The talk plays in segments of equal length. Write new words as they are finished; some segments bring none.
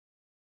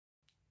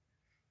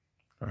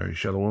All right,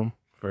 Shalom.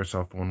 First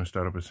off, I want to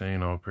start up by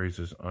saying all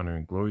praises, honor,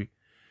 and glory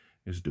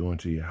is due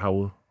unto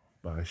Yahweh,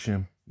 by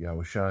Hashem,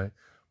 Yahweh Shai,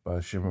 by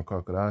Hashem and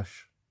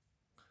Kakadash.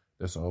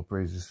 That's all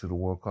praises to the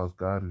world called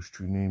God, whose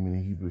true name in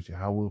the Hebrew is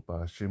Yahweh, by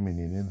Hashem, and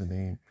in the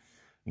name,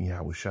 and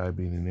Yahweh Shai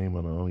being the name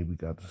of the only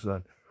begotten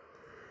Son.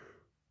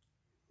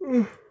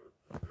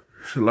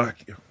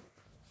 Shalakia.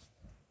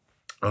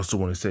 I also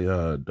want to say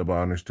double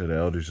honors to the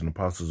elders and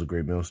apostles of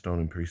Great Millstone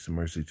and priests of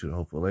mercy to the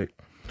hopeful elect.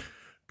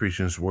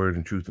 Preaching his word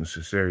in truth and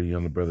sincerity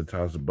on the brother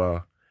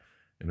Tazabah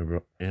in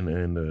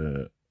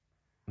the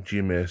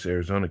GMS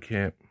Arizona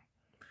camp.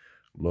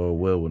 Lord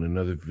will with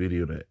another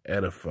video to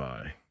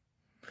edify.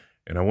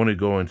 And I want to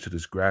go into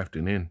this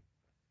grafting in.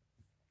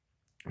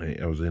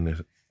 I was in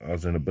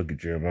the book of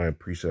Jeremiah,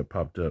 precept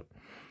popped up,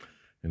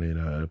 and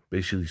it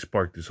basically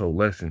sparked this whole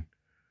lesson.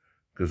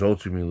 Because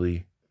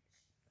ultimately,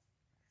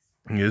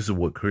 this is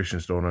what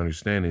Christians don't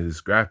understand, is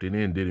grafting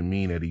in didn't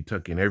mean that he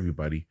took in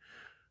everybody.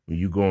 When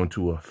you go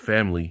into a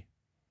family,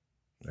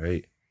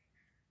 right?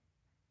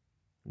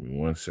 Give me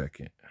 1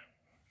 second.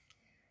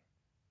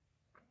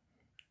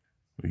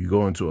 When you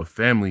go into a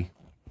family,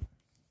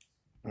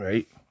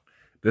 right?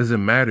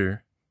 Doesn't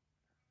matter,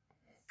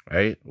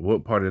 right?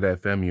 What part of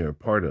that family you're a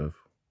part of,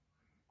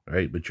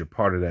 right? But you're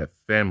part of that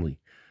family.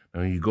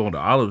 Now, when you go into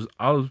olives,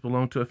 olives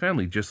belong to a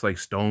family, just like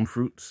stone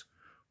fruits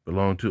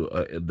belong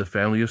to the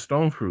family of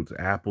stone fruits,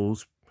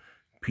 apples,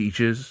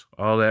 peaches,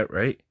 all that,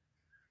 right?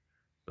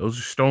 Those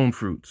are stone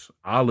fruits.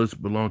 Olives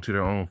belong to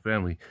their own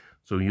family.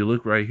 So when you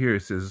look right here,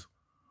 it says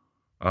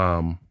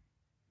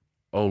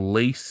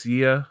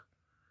Olacea,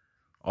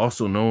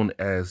 also known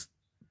as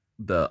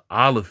the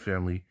olive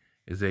family,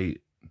 is a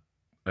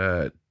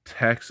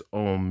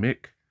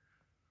taxonomic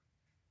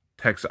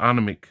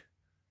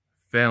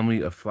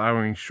family of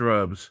flowering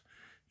shrubs,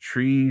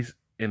 trees,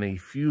 and a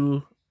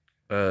few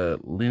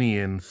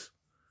lineages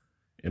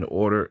in the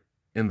order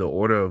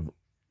of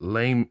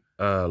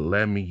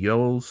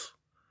lamioles.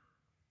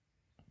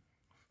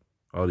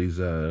 All these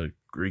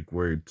Greek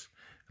words.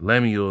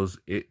 Lamioles,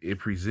 it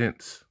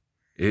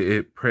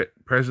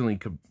presently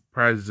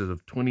comprises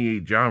of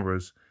 28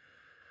 genres,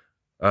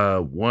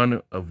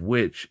 one of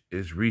which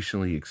is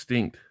recently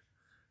extinct.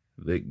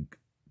 The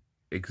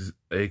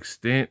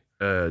extinct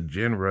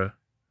genre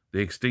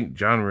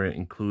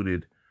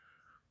included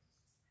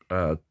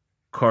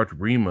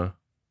Cartrema,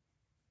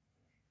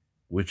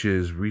 which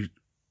was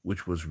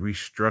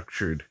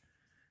restructured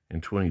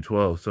in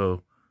 2012.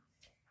 So,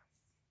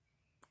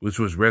 which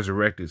was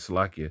resurrected,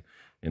 Salakia,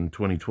 in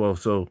 2012.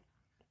 So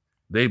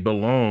they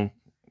belong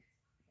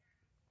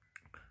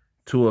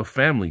to a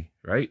family,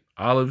 right?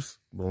 Olives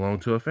belong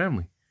to a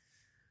family,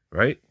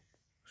 right?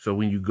 So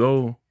when you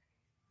go,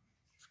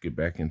 let's get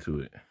back into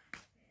it.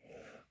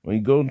 When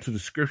you go into the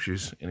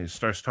scriptures and it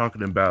starts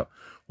talking about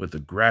with the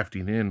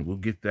grafting in, we'll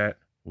get that.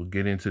 We'll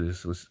get into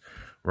this. Let's,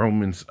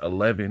 Romans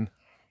 11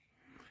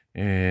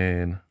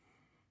 and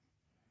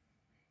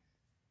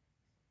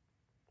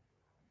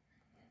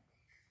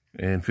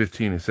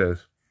 15, it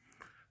says,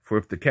 "For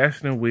if the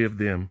casting away of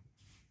them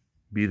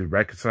be the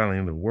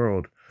reconciling of the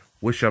world,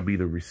 what shall be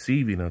the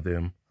receiving of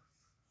them?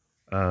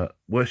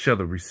 What shall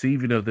the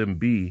receiving of them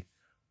be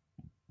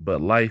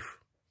but life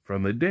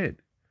from the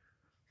dead?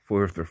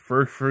 For if the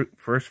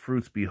first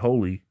fruits be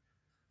holy,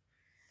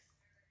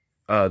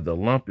 the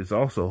lump is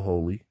also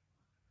holy.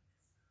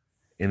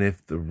 And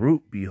if the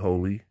root be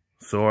holy,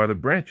 so are the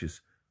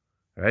branches."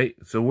 Right?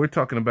 So we're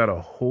talking about a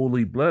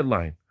holy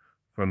bloodline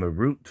from the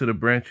root to the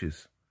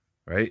branches.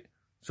 Right?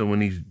 So when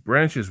these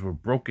branches were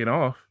broken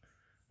off,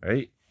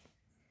 right?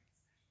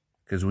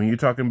 Because when you're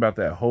talking about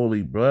that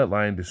holy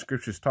bloodline, the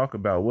scriptures talk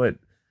about what?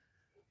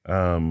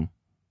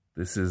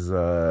 This is,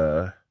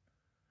 let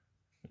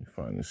me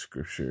find the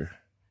scripture.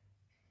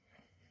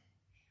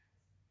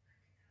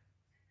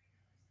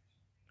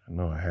 I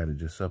know I had it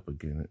just up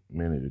again a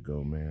minute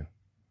ago, man.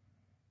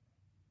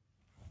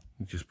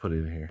 Just put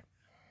it in here.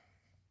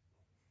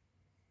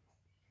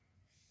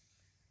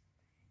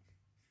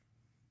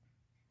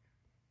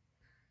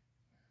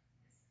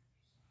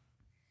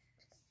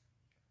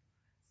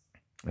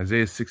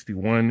 Isaiah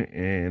 61,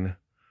 and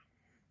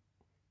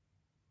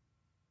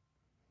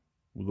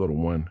we'll go to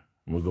 1.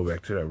 We'll go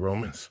back to that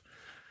Romans.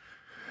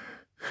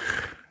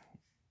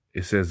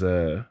 It says,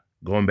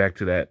 going back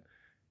to that,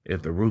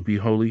 if the root be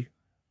holy,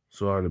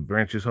 so are the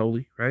branches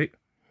holy, right?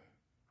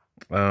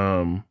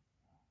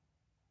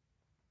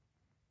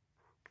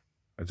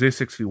 Isaiah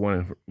 61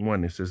 and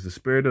 1, it says, "The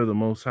Spirit of the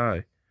Most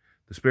High,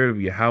 the Spirit of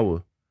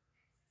Yahweh,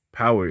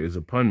 power is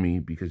upon me,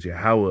 because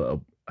Yahweh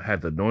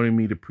hath anointed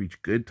me to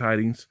preach good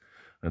tidings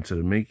unto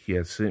the meek. He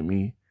hath sent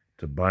me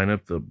to bind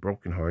up the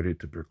brokenhearted,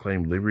 to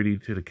proclaim liberty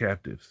to the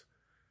captives,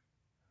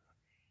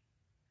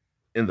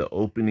 in the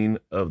opening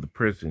of the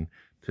prison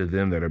to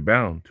them that are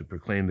bound, to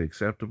proclaim the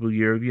acceptable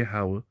year of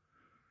Yahweh,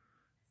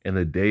 and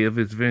the day of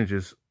his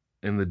vengeance,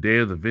 and the day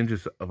of the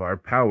vengeance of our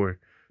power,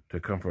 to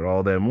comfort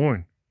all that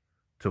mourn,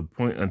 to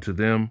point unto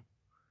them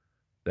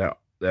that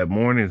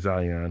mourn in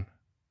Zion,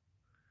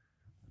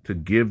 to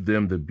give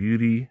them the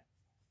beauty,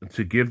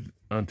 to give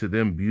unto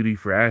them beauty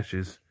for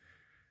ashes,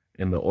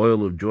 and the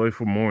oil of joy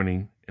for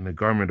mourning, and the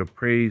garment of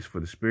praise for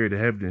the spirit of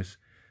heaviness,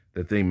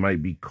 that they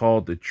might be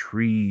called the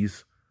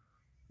trees,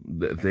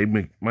 that they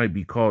might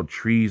be called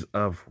trees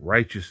of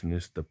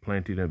righteousness, the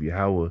planting of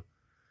Yahweh,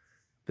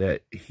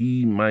 that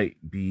he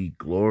might be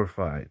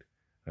glorified.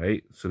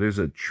 Right? So there's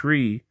a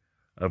tree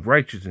of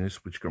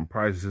righteousness, which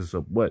comprises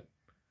of what?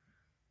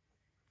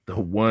 The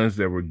ones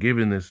that were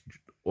given this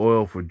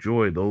oil for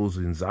joy, those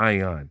in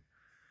Zion.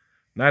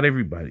 Not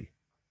everybody.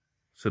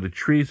 So the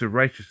trees of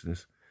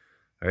righteousness,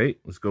 right?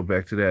 Let's go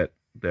back to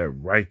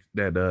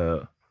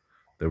the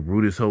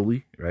root is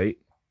holy, right?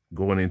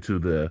 Going into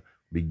the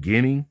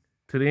beginning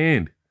to the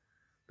end.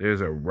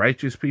 There's a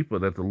righteous people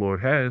that the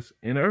Lord has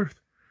in earth.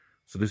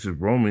 So this is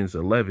Romans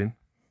 11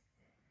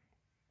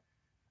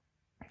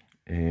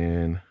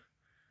 and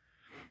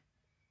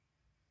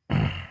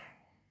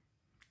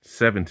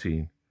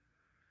 17.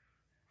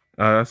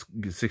 Let's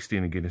get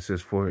 16 again. It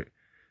says, for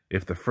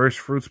if the first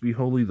fruits be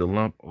holy, the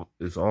lump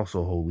is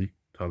also holy.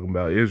 Talking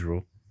about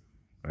Israel,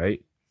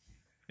 right?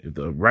 If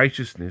the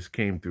righteousness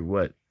came through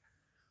what?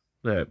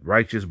 That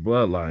righteous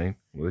bloodline,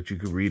 that you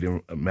could read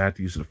in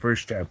Matthew's, the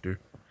first chapter,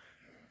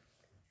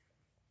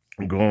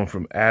 going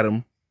from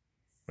Adam,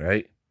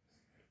 right?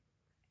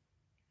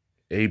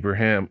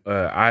 Abraham,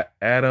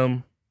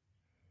 Adam,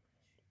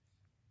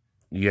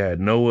 you had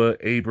Noah,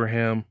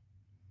 Abraham,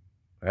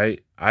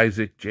 right?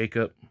 Isaac,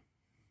 Jacob,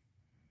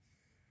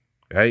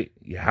 right?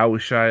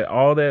 Yahushua,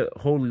 all that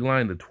holy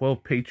line, the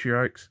 12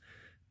 patriarchs,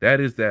 that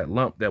is that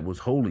lump that was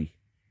holy.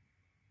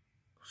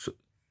 So,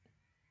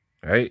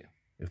 right?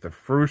 If the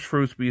first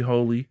fruits be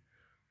holy,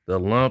 the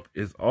lump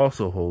is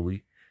also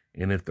holy.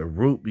 And if the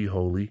root be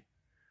holy,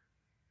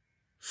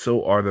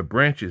 so are the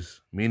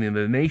branches, meaning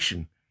the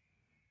nation.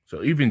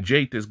 So even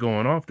Jake that's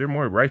going off, they're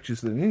more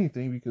righteous than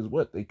anything because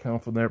what? They come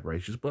from that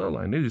righteous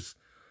bloodline. They're just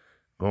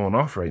going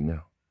off right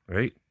now,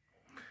 right?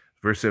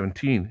 Verse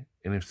 17,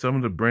 and if some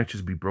of the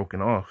branches be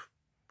broken off,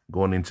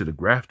 going into the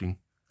grafting,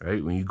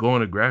 right? When you go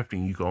into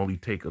grafting, you can only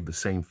take of the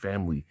same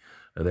family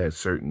of that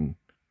certain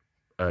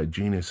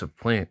genus of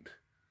plant,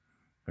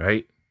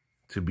 right?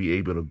 To be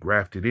able to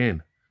graft it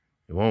in.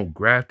 It won't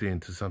graft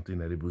into something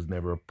that it was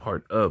never a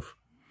part of.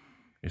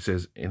 It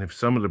says, and if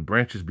some of the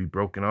branches be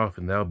broken off,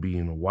 and thou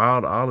being a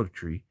wild olive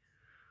tree,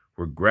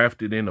 were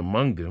grafted in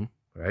among them,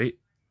 right?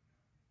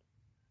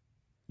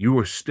 You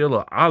were still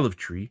an olive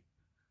tree,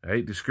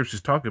 right? The scriptures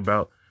talk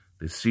about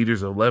the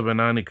cedars of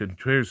Lebanon, and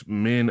compares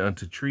men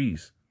unto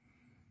trees,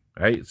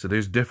 right? So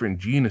there's different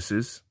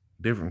genuses,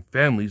 different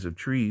families of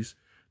trees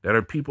that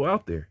are people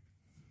out there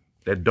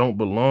that don't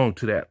belong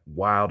to that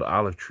wild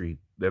olive tree,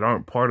 that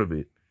aren't part of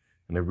it.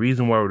 And the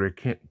reason why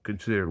they're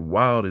considered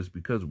wild is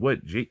because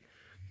what? Jake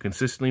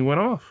consistently went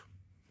off,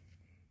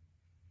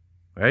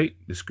 right?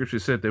 The scripture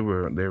said they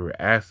were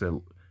ass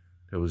that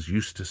was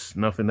used to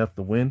snuffing up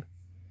the wind.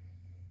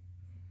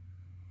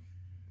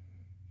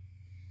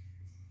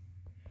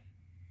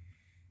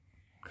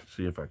 Let's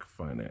see if I can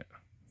find that.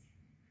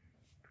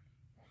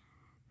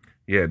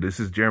 Yeah, this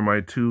is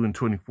Jeremiah 2 and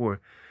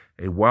 24.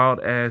 A wild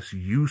ass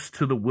used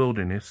to the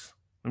wilderness.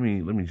 Let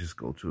me just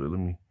go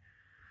to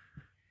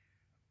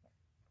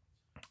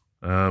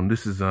it.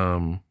 This is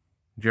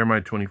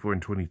Jeremiah 24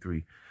 and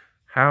 23.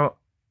 How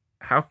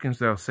canst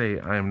thou say,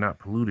 I am not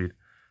polluted?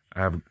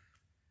 I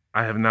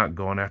have not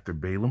gone after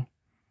Balaam.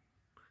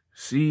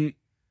 See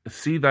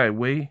thy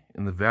way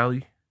in the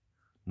valley.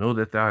 Know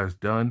that thou hast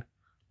done.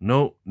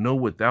 Know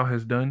what thou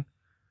hast done.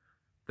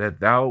 That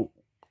thou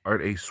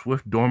art a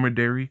swift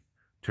dromedary,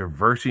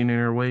 traversing in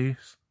her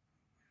ways.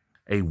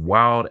 A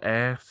wild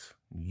ass,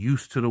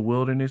 used to the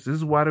wilderness. This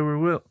is why they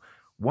were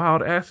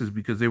wild asses,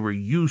 because they were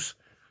used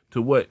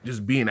to what?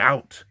 Just being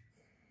out.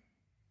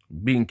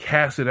 Being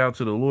casted out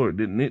to the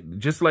Lord.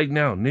 Just like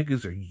now,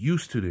 niggas are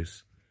used to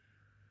this.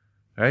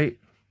 Right?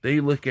 They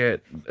look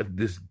at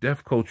this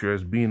deaf culture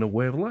as being a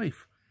way of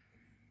life.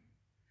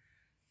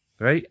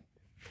 Right?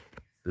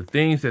 The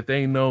things that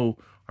they know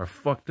are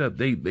fucked up,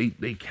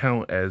 they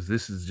count as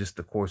this is just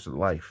the course of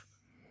life.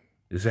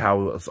 This is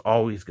how it's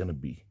always going to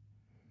be.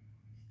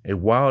 A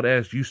wild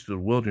ass used to the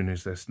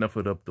wilderness that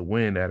snuffled up the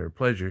wind at her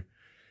pleasure,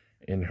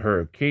 and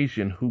her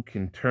occasion who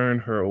can turn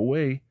her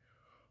away.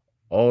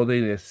 All they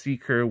that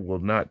seek her will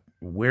not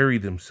weary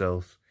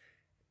themselves.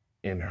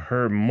 In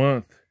her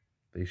month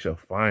they shall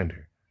find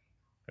her.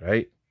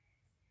 Right?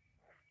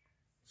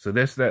 So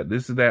that's that.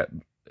 This is that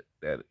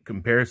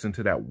comparison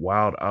to that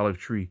wild olive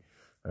tree,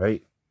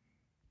 right?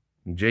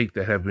 Jake,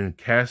 that have been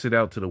casted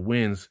out to the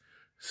winds,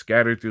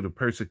 scattered through the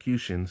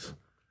persecutions,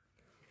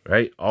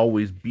 right?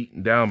 Always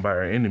beaten down by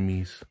our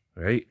enemies,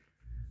 right?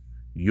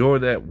 You're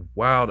that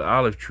wild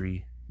olive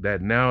tree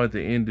that now at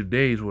the end of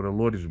days, where the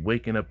Lord is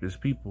waking up his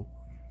people,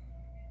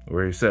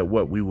 where he said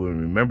what? We will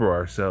remember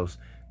ourselves.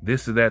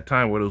 This is that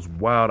time where those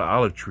wild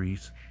olive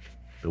trees,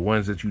 the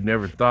ones that you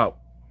never thought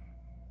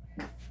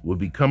would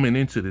be coming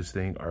into this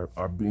thing,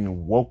 are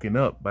being woken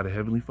up by the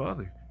Heavenly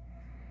Father.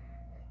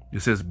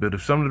 It says, but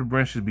if some of the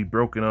branches be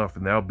broken off,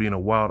 and thou being a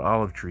wild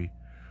olive tree,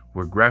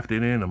 were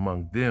grafted in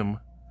among them,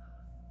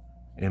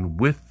 and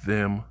with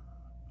them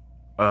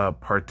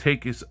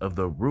partakest of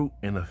the root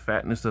and the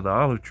fatness of the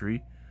olive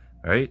tree,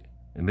 right?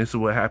 And this is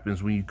what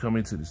happens when you come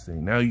into this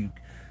thing. Now you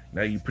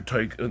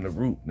partake in the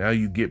root. Now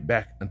you get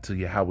back unto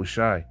Yahweh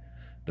Shai,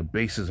 the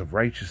basis of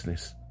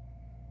righteousness,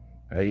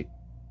 right?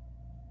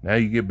 Now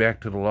you get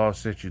back to the law,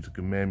 statutes, and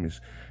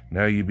commandments.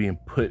 Now you're being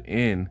put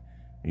in,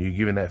 and you're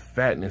given that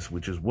fatness,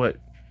 which is what?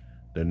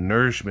 The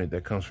nourishment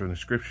that comes from the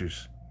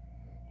scriptures,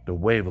 the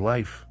way of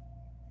life.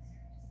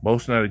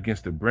 Boast not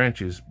against the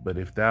branches, but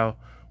if thou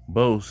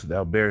boast,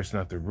 thou bearest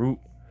not the root,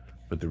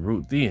 but the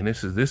root thee. And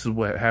this is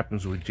what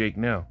happens with Jake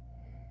now,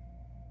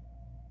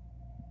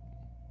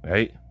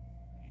 right?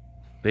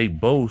 They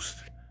boast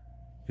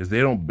because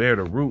they don't bear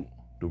the root.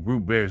 The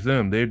root bears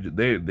them. They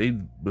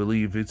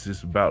believe it's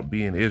just about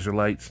being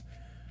Israelites,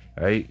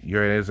 right?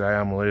 You're an Israelite,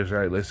 I'm an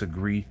Israelite. Let's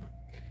agree.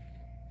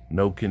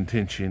 No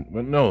contention.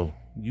 But no,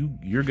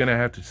 you're gonna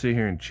have to sit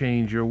here and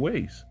change your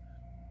ways.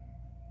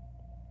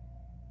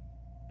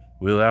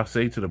 Will thou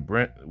say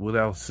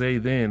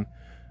then,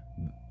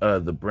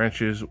 the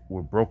branches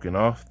were broken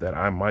off that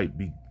I might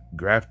be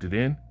grafted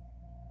in?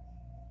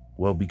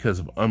 Well, because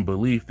of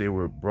unbelief they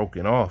were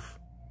broken off,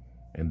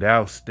 and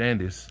thou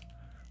standest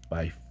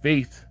by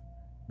faith.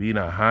 Be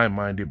not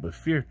high-minded, but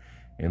fear.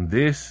 And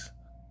this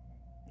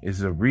is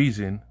the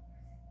reason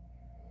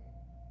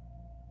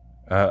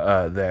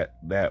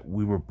that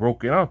we were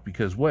broken off.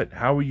 Because what?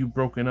 How were you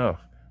broken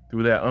off?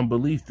 Through that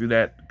unbelief, through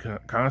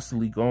that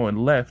constantly going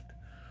left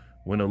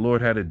when the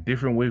Lord had a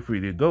different way for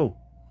you to go.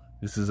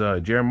 This is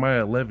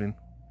Jeremiah 11.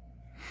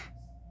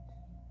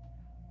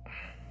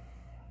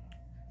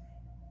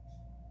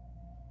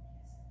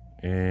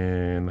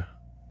 And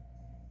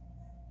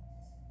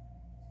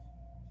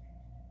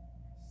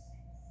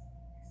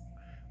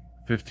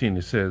 15,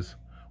 it says,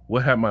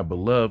 what had my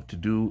beloved to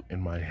do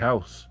in my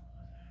house,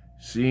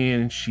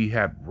 seeing she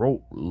had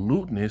wrought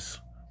lewdness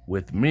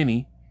with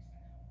many,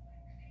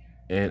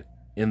 and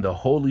in the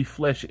holy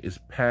flesh is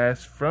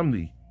passed from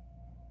thee.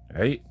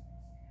 Right?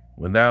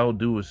 When thou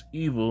doest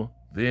evil,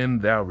 then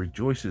thou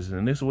rejoicest.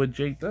 And this is what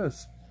Jake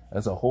does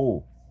as a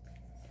whole.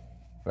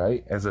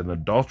 Right? As an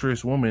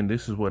adulterous woman,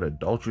 this is what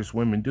adulterous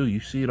women do. You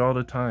see it all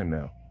the time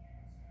now.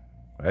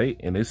 Right?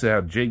 And this is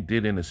how Jake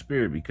did in the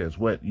spirit, because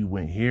what? You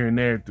went here and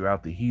there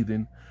throughout the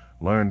heathen,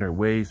 learned their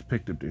ways,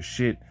 picked up their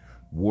shit,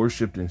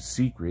 worshipped in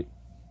secret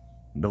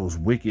those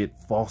wicked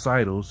false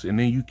idols, and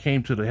then you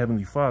came to the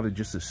Heavenly Father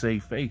just to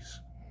save face.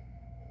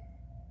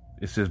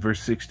 It says,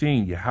 verse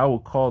 16, Yahweh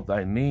called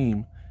thy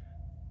name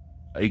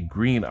a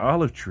green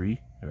olive tree,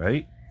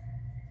 right?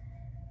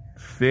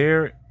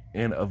 Fair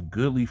and of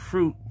goodly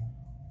fruit,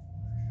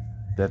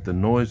 that the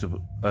noise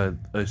of,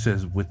 it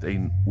says, with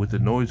the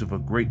noise of a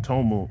great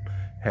tumult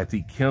hath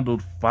he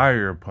kindled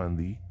fire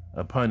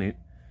upon it,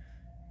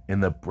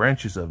 and the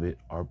branches of it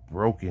are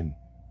broken,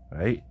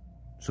 right?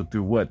 So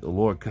through what? The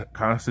Lord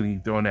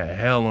constantly throwing that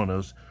hell on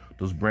us,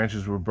 those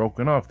branches were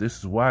broken off. This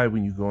is why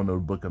when you go into the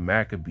book of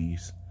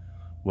Maccabees,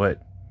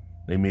 what?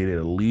 They made it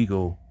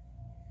illegal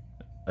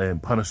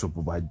and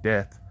punishable by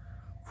death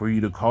for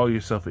you to call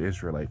yourself an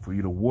Israelite, for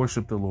you to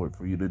worship the Lord,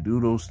 for you to do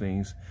those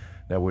things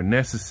that were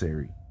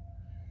necessary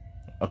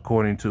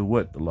according to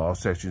what? The law,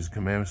 statutes, and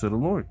commandments of the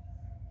Lord.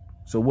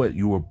 So what?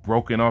 You were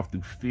broken off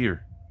through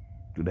fear,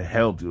 through the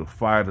hell, through the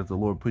fire that the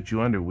Lord put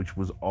you under, which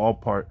was all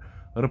part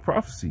of the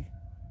prophecy.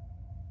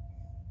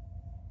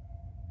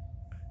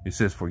 It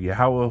says, for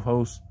Yahweh of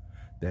hosts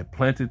that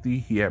planted thee,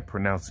 he had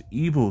pronounced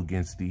evil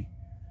against thee,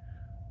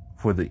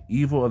 for the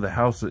evil of the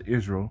house of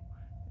Israel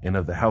and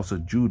of the house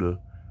of Judah,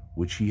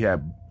 which he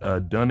had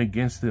done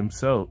against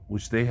themselves,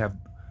 which they have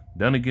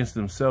done against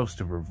themselves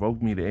to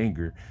provoke me to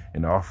anger,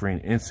 and offering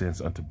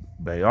incense unto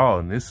Baal.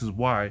 And this is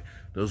why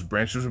those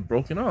branches were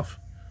broken off.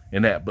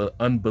 And that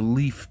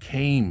unbelief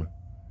came,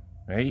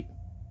 right?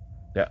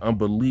 That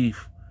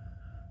unbelief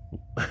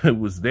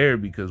was there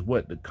because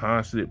what? The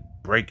constant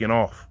breaking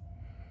off.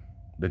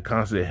 The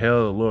constant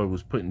hell the Lord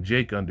was putting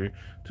Jake under,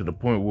 to the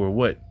point where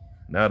what?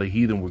 Now the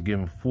heathen were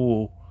given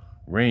full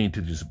reign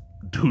to just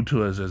do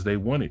to us as they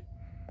wanted.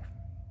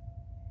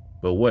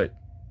 But what?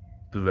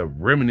 Through the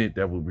remnant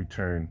that will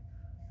return,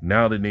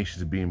 now the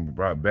nations are being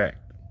brought back.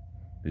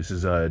 This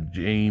is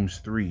James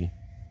 3.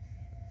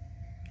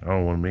 I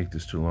don't want to make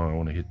this too long. I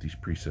want to hit these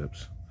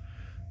precepts.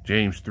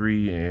 James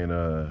 3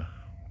 and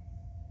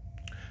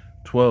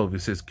 12.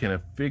 It says, can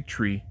a fig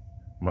tree,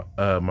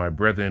 my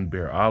brethren,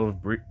 bear olive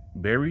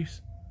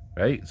berries?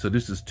 Right? So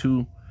this is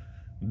two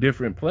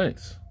different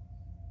plants.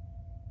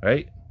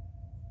 Right?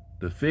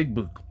 The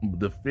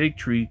fig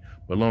tree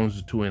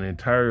belongs to an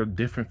entire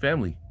different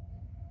family.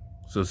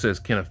 So it says,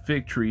 can a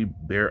fig tree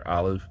bear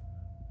olive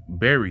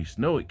berries?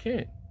 No, it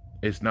can't.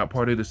 It's not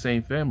part of the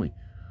same family.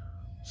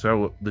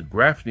 So the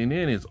grafting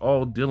in is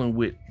all dealing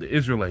with the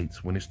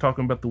Israelites. When it's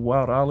talking about the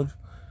wild olive,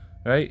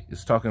 right?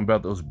 It's talking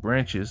about those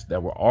branches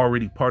that were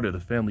already part of the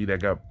family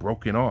that got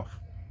broken off,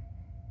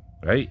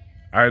 right?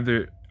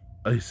 It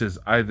says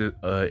either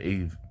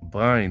a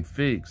vine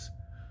figs.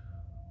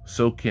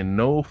 So can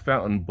no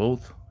fountain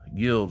both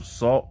yield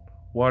salt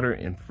water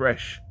and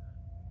fresh,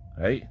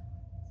 right?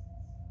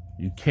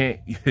 You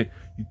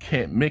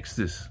can't mix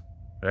this.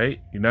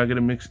 right? You're not going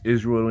to mix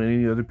Israel and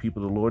any other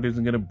people. The Lord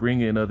isn't going to bring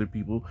in other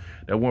people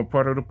that weren't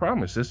part of the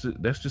promise.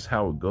 That's just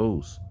how it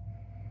goes.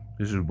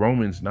 This is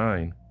Romans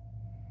 9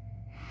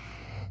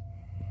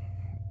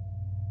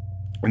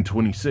 and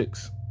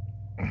 26.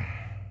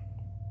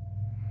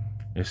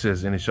 It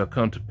says, and it shall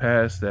come to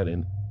pass that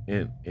in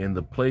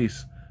the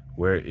place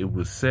where it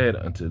was said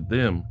unto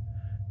them,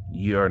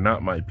 ye are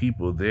not my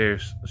people, there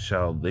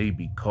shall they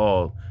be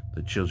called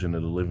the children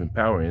of the living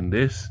power. And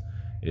this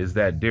is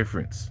that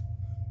difference.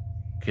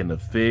 Can a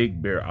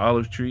fig bear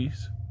olive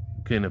trees?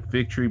 Can a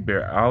fig tree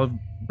bear olive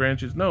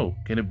branches? No.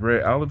 Can it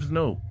bear olives?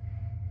 No.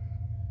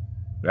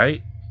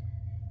 Right?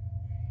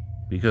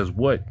 Because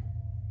what?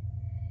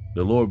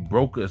 The Lord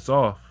broke us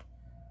off.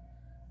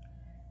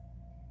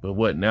 But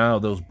what now?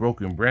 Those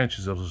broken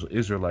branches of those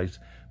Israelites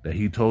that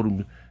he told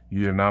them,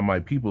 you are not my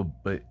people,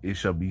 but it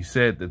shall be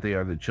said that they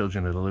are the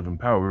children of the living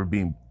power. We're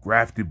being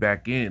grafted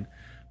back in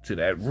to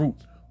that root,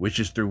 which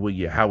is through what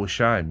Yahweh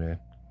Shai, man.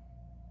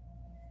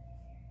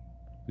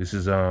 This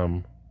is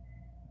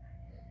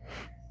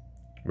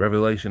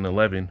Revelation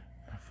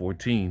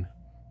 11:14.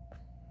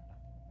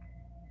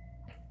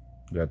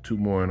 Got two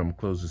more, and I'm gonna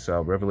close this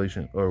out.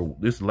 Revelation, or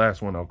this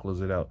last one, I'll close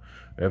it out.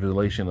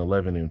 Revelation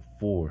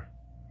 11:4.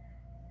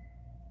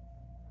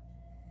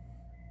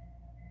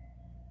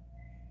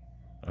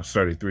 I'll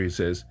start at 3. It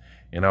says,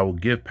 and I will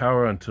give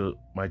power unto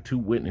my 2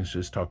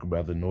 witnesses, talk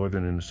about the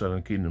northern and the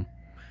southern kingdom,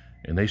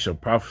 and they shall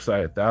prophesy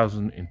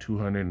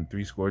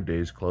 1,260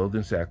 days, clothed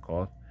in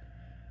sackcloth.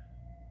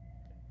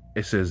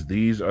 It says,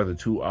 these are the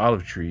 2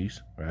 olive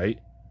trees, right?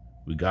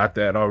 We got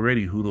that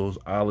already. Who those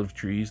olive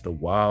trees, the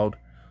wild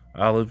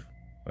olive,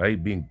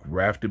 right? Being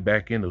grafted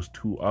back in, those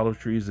 2 olive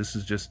trees. This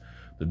is just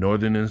the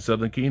northern and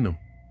southern kingdom.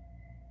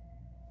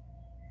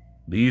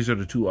 These are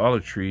the 2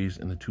 olive trees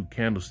and the 2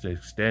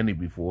 candlesticks standing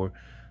before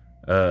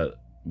the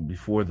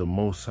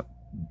most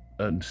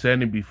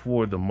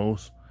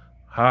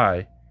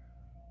high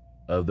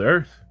of the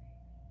earth,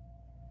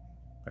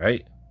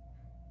 right?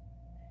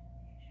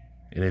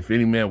 And if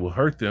any man will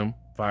hurt them,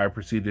 fire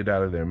proceeded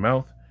out of their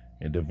mouth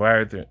and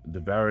devoured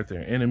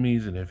their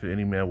enemies. And if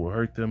any man will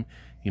hurt them,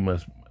 he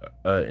must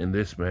in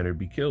this manner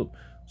be killed.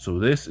 So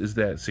this is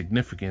that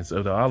significance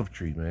of the olive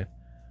tree, man.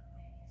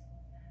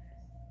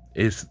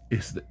 It's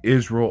the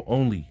Israel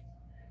only.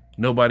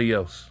 Nobody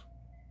else.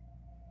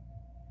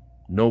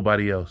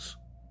 Nobody else.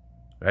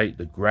 Right?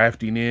 The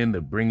grafting in,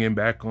 the bringing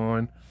back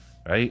on,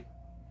 right?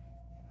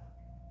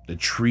 The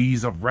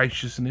trees of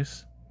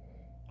righteousness,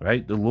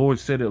 right? The Lord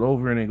said it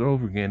over and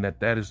over again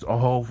that is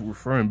all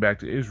referring back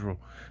to Israel.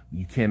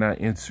 You cannot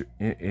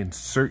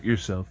insert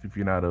yourself if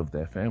you're not of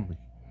that family.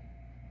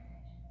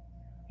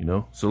 You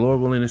know? So Lord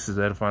willing, this is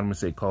edifying. I'm going to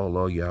say, call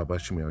Allah, Yahweh,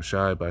 Bashim,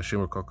 Yahshai,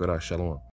 Bashim, Kakara, Shalom.